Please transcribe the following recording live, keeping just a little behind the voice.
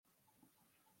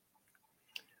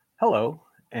Hello,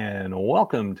 and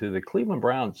welcome to the Cleveland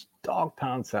Browns Dog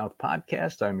Pound South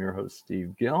podcast. I'm your host,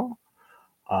 Steve Gill.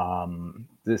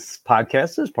 This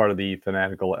podcast is part of the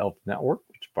Fanatical Elf Network,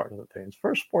 which is part of the Fans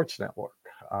First Sports Network.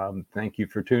 Thank you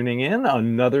for tuning in.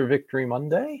 Another Victory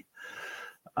Monday.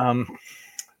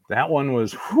 That one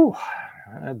was,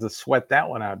 I had to sweat that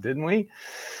one out, didn't we?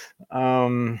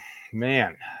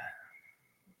 Man,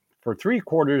 for three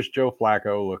quarters, Joe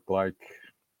Flacco looked like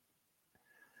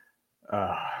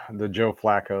the Joe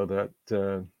Flacco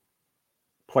that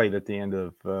played at the end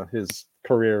of his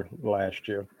career last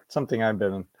year. Something I've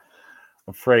been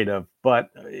afraid of.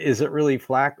 But is it really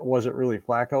Flacco? Was it really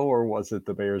Flacco, or was it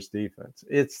the Bears defense?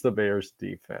 It's the Bears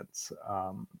defense.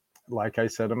 Like I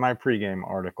said in my pregame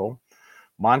article,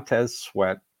 Montez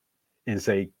Sweat is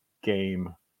a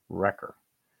game wrecker.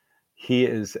 He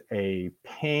is a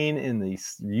pain in the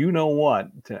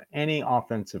you-know-what to any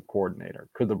offensive coordinator.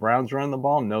 Could the Browns run the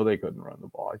ball? No, they couldn't run the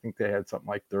ball. I think they had something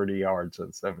like 30 yards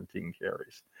and 17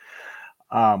 carries.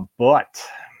 But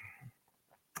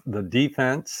the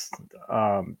defense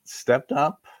stepped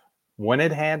up when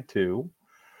it had to,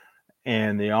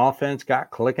 and the offense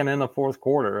got clicking in the fourth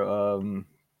quarter.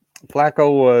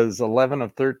 Flacco was 11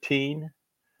 of 13,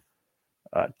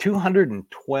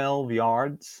 212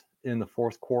 yards in the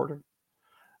fourth quarter.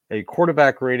 A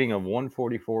quarterback rating of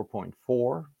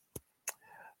 144.4.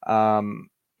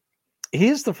 He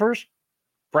is the first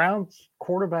Browns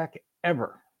quarterback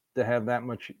ever to have that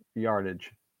much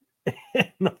yardage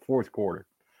in the fourth quarter.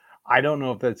 I don't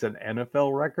know if that's an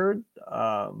NFL record,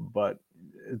 but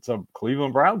it's a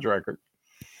Cleveland Browns record.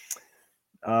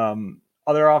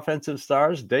 Other offensive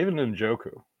stars, David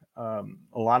Njoku. A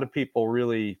lot of people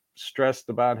really stressed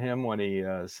about him when he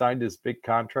signed his big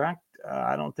contract.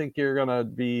 I don't think you're going to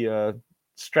be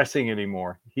stressing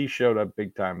anymore. He showed up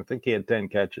big time. I think he had 10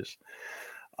 catches.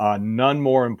 None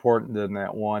more important than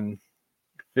that one.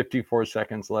 54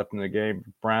 seconds left in the game.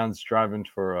 Browns driving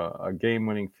for a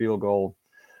game-winning field goal.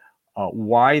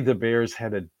 Why the Bears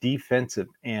had a defensive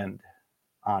end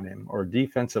on him, or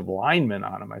defensive lineman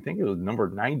on him. I think it was number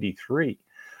 93.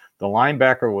 The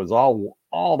linebacker was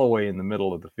all the way in the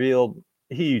middle of the field.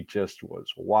 He just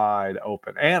was wide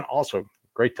open. And also,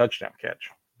 great touchdown catch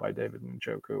by David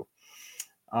Njoku.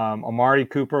 Amari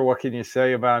Cooper, what can you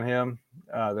say about him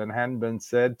that hadn't been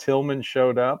said? Tillman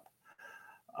showed up.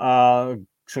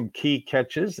 Some key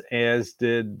catches, as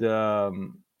did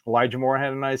Elijah Moore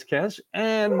had a nice catch,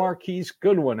 and Marquise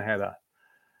Goodwin had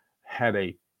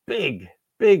a big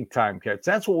time catch.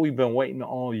 That's what we've been waiting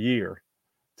all year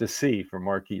to see from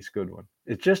Marquise Goodwin.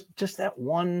 It's just that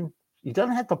one. He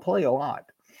doesn't have to play a lot,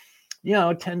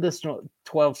 10 to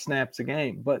 12 snaps a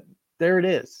game, but there it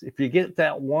is. If you get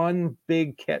that one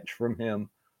big catch from him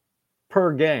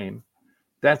per game,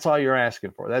 that's all you're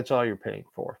asking for. That's all you're paying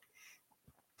for.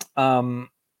 Flacco,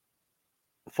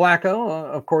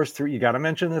 of course, you got to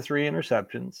mention the three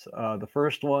interceptions. The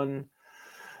first one,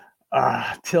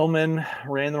 Tillman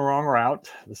ran the wrong route.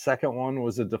 The second one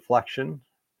was a deflection.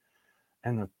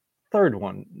 And the third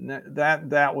one,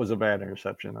 that was a bad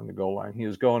interception on the goal line. He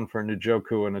was going for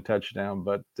Njoku and a touchdown,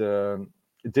 but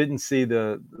didn't see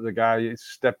the guy who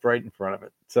stepped right in front of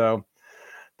it. So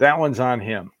that one's on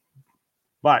him.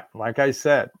 But like I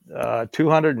said,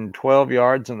 212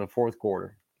 yards in the fourth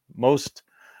quarter. Most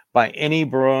by any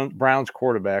Browns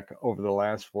quarterback over the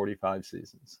last 45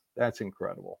 seasons. That's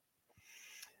incredible.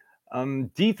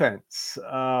 Defense,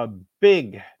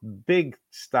 big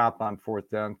stop on fourth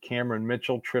down. Cameron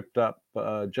Mitchell tripped up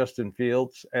Justin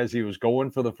Fields as he was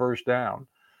going for the first down.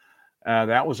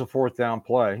 That was a fourth down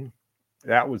play.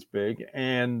 That was big.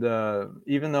 And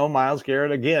even though Myles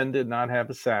Garrett, again, did not have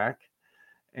a sack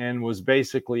and was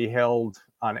basically held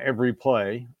on every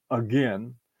play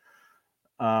again,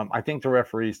 I think the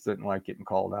referees didn't like getting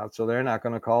called out, so they're not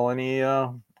going to call any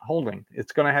holding.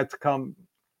 It's going to have to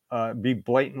be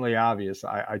blatantly obvious,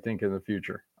 I think, in the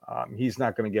future. He's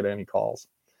not going to get any calls.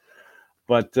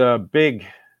 But big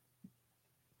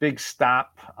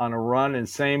stop on a run, and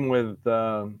same with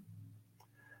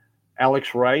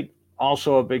Alex Wright,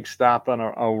 also a big stop on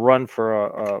a run for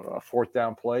a fourth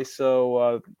down play.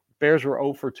 So Bears were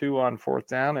 0 for 2 on fourth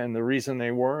down, and the reason they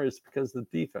were is because of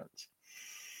the defense.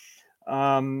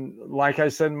 Like I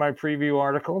said in my preview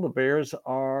article, the Bears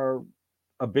are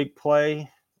a big play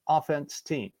offense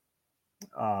team.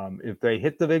 If they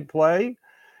hit the big play,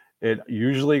 it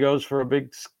usually goes for a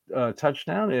big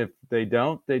touchdown. If they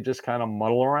don't, they just kind of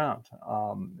muddle around.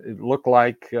 It looked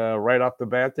like right off the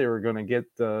bat they were going to get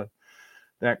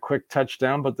that quick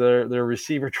touchdown, but their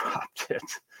receiver dropped it.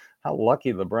 How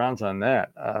lucky the Browns on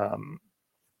that.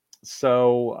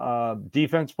 So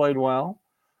defense played well.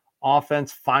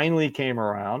 offense finally came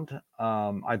around.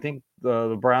 I think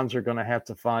the Browns are going to have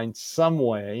to find some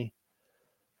way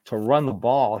to run the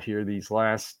ball here these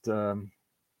last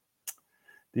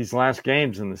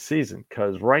games in the season,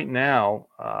 because right now,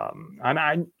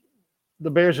 the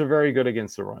Bears are very good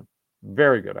against the run,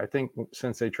 very good. I think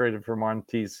since they traded for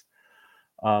Montez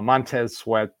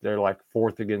Sweat, they're like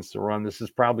fourth against the run. This is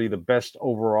probably the best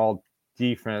overall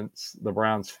defense the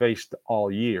Browns faced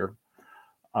all year.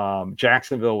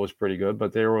 Jacksonville was pretty good,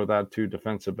 but they were without two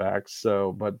defensive backs.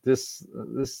 So, but this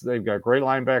they've got great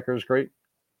linebackers, great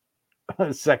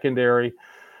secondary,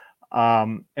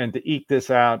 and to eke this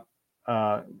out,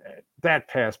 that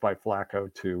pass by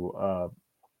Flacco to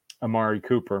Amari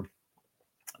Cooper,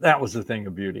 that was a thing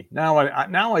of beauty. Now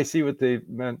I see what they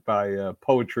meant by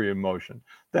poetry in motion.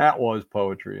 That was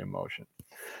poetry in motion.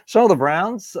 So the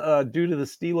Browns, due to the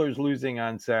Steelers losing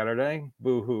on Saturday,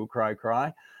 boo-hoo, cry,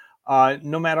 cry,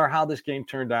 no matter how this game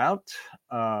turned out,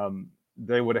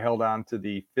 they would have held on to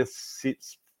the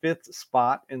fifth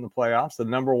spot in the playoffs, the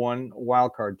number one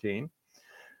wildcard team.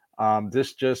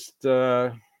 This just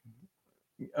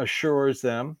assures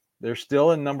them they're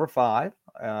still in number 5.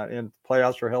 And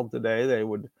playoffs were held today. They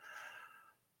would,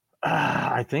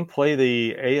 I think, play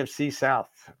the AFC South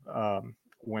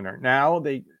winner. Now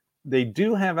they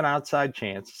do have an outside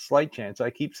chance, slight chance. I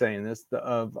keep saying this,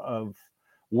 of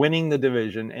winning the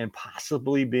division and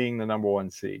possibly being the number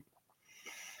 1 seed.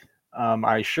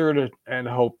 I sure and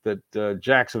hope that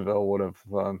Jacksonville would have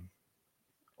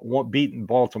beaten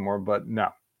Baltimore, but no.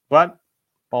 But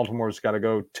Baltimore's got to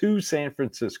go to San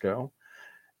Francisco,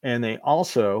 and they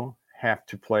also have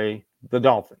to play the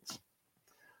Dolphins.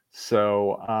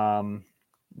 So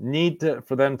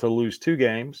for them to lose 2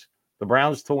 games, the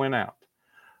Browns to win out.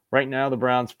 Right now, the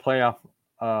Browns playoff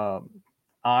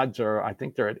odds are, I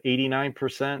think they're at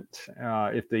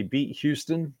 89%. If they beat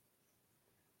Houston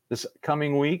this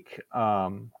coming week,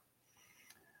 their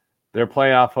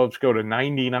playoff hopes go to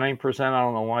 99%. I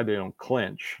don't know why they don't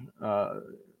clinch.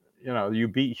 You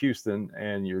beat Houston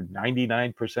and you're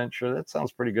 99% sure. That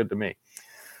sounds pretty good to me.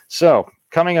 So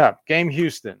coming up, game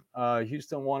Houston.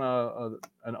 Houston won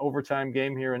an overtime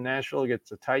game here in Nashville against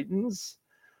the Titans.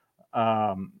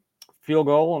 Field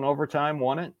goal in overtime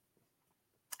won it.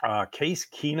 Case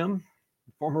Keenum,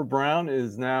 former Brown,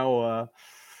 is now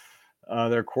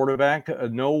their quarterback.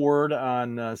 No word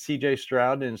on C.J.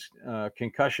 Stroud and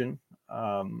concussion.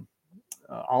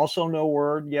 Also no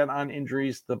word yet on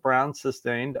injuries the Browns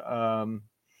sustained.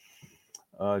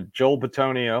 Joel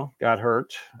Bitonio got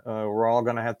hurt. We're all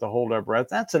going to have to hold our breath.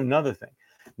 That's another thing.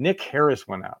 Nick Harris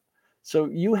went out. So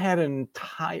you had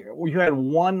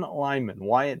one lineman,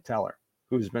 Wyatt Teller,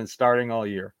 who's been starting all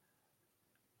year.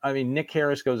 I mean, Nick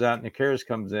Harris goes out, Nick Harris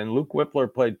comes in. Luke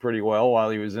Whippler played pretty well while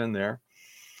he was in there.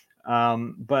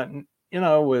 But, with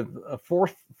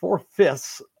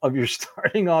 4/5 of your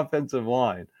starting offensive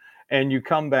line, and you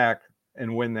come back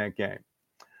and win that game.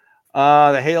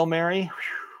 The Hail Mary,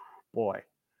 boy.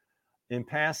 In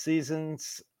past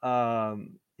seasons,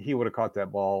 he would have caught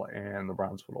that ball and the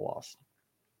Browns would have lost.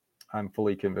 I'm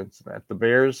fully convinced of that. The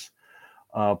Bears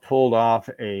pulled off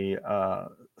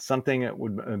something that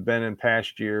would have been in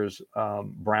past years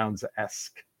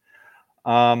Browns-esque.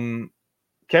 Kevin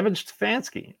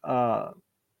Stefanski,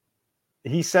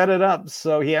 he set it up.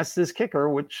 So he asked his kicker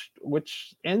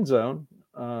which end zone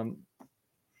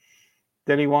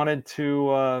that he wanted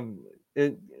to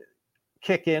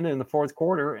kick in the fourth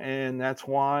quarter, and that's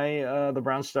why the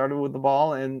Browns started with the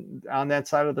ball and on that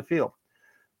side of the field.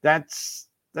 That's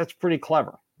pretty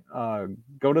clever.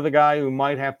 Go to the guy who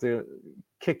might have to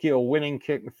kick you a winning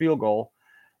field goal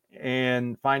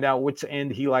and find out which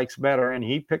end he likes better, and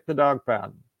he picked the dog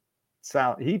pound.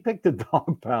 So he picked the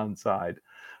dog pound side,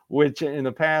 which in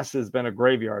the past has been a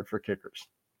graveyard for kickers.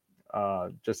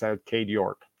 Just had Cade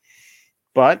York.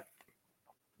 But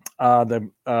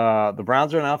the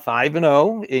Browns are now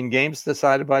 5-0 in games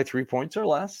decided by 3 points or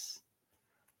less.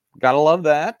 Gotta love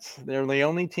that. They're the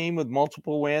only team with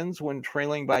multiple wins when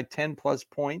trailing by 10 plus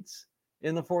points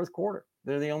in the fourth quarter.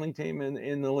 They're the only team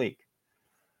in the league.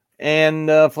 And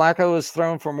Flacco has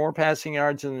thrown for more passing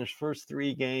yards in his first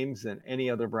 3 games than any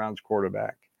other Browns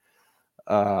quarterback.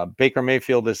 Baker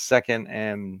Mayfield is second,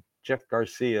 and Jeff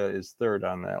Garcia is third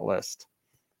on that list.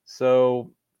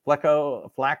 So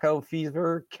Flacco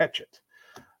fever, catch it.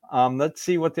 Let's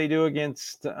see what they do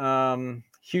against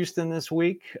Houston this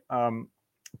week.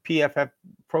 PFF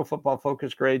Pro Football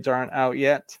Focus grades aren't out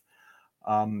yet.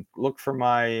 Look for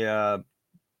my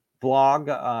blog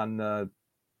on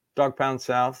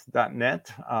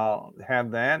dogpoundsouth.net. I'll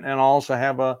have that, and I'll also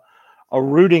have a a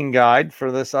rooting guide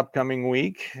for this upcoming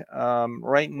week.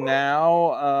 Right now,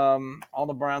 all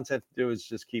the Browns have to do is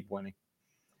just keep winning,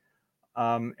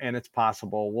 and it's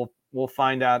possible. We'll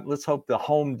find out. Let's hope the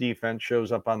home defense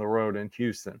shows up on the road in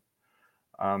Houston.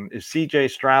 If C.J.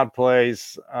 Stroud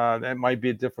plays, that might be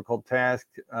a difficult task.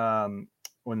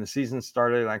 When the season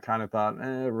started, I kind of thought,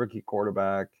 rookie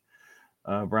quarterback.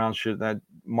 Browns should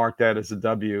mark that as a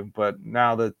W. But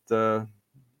now that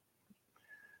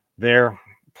they're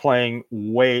playing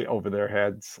way over their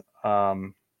heads,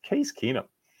 Case Keenum.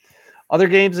 Other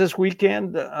games this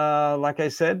weekend, like I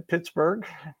said, Pittsburgh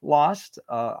lost.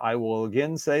 I will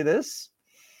again say this.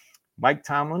 Mike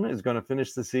Tomlin is going to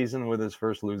finish the season with his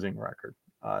first losing record.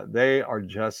 They are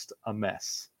just a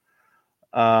mess.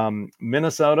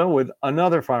 Minnesota with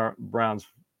another Browns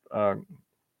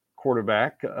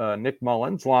quarterback, Nick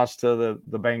Mullins, lost to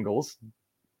the Bengals.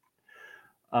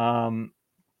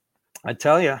 I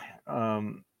tell you,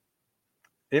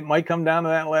 it might come down to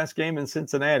that last game in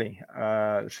Cincinnati.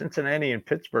 Cincinnati and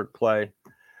Pittsburgh play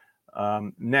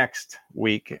next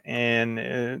week, and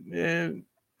it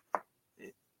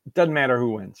doesn't matter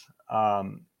who wins.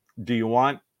 Do you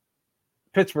want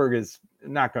Pittsburgh is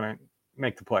not going to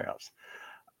make the playoffs.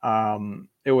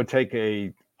 It would take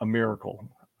a miracle.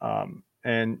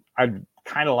 And I'd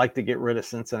kind of like to get rid of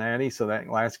Cincinnati so that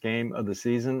last game of the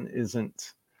season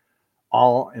isn't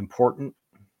all important,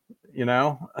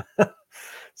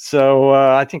 So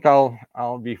I think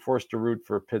I'll be forced to root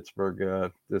for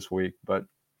Pittsburgh this week, but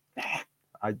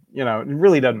it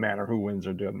really doesn't matter who wins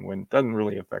or doesn't win. It doesn't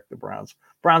really affect the Browns.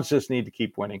 Browns just need to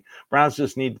keep winning. Browns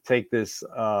just need to take this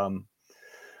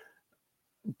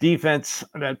defense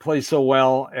that plays so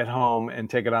well at home and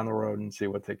take it on the road and see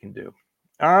what they can do.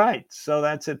 All right, so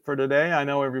that's it for today. I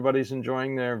know everybody's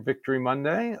enjoying their Victory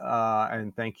Monday,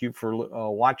 and thank you for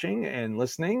watching and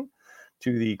listening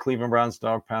to the Cleveland Browns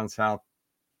Dog Pound South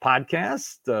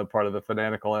podcast, part of the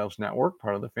Fanatical Elves Network,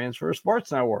 part of the Fans First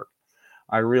Sports Network.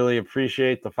 I really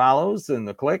appreciate the follows and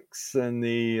the clicks and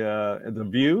the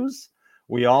views.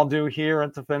 We all do here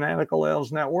at the Fanatical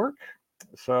Elves Network.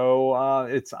 So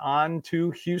it's on to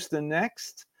Houston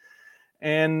next.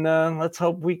 And let's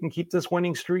hope we can keep this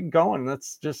winning streak going.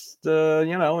 Let's just,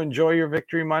 enjoy your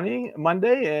Victory Monday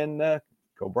and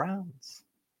go Browns.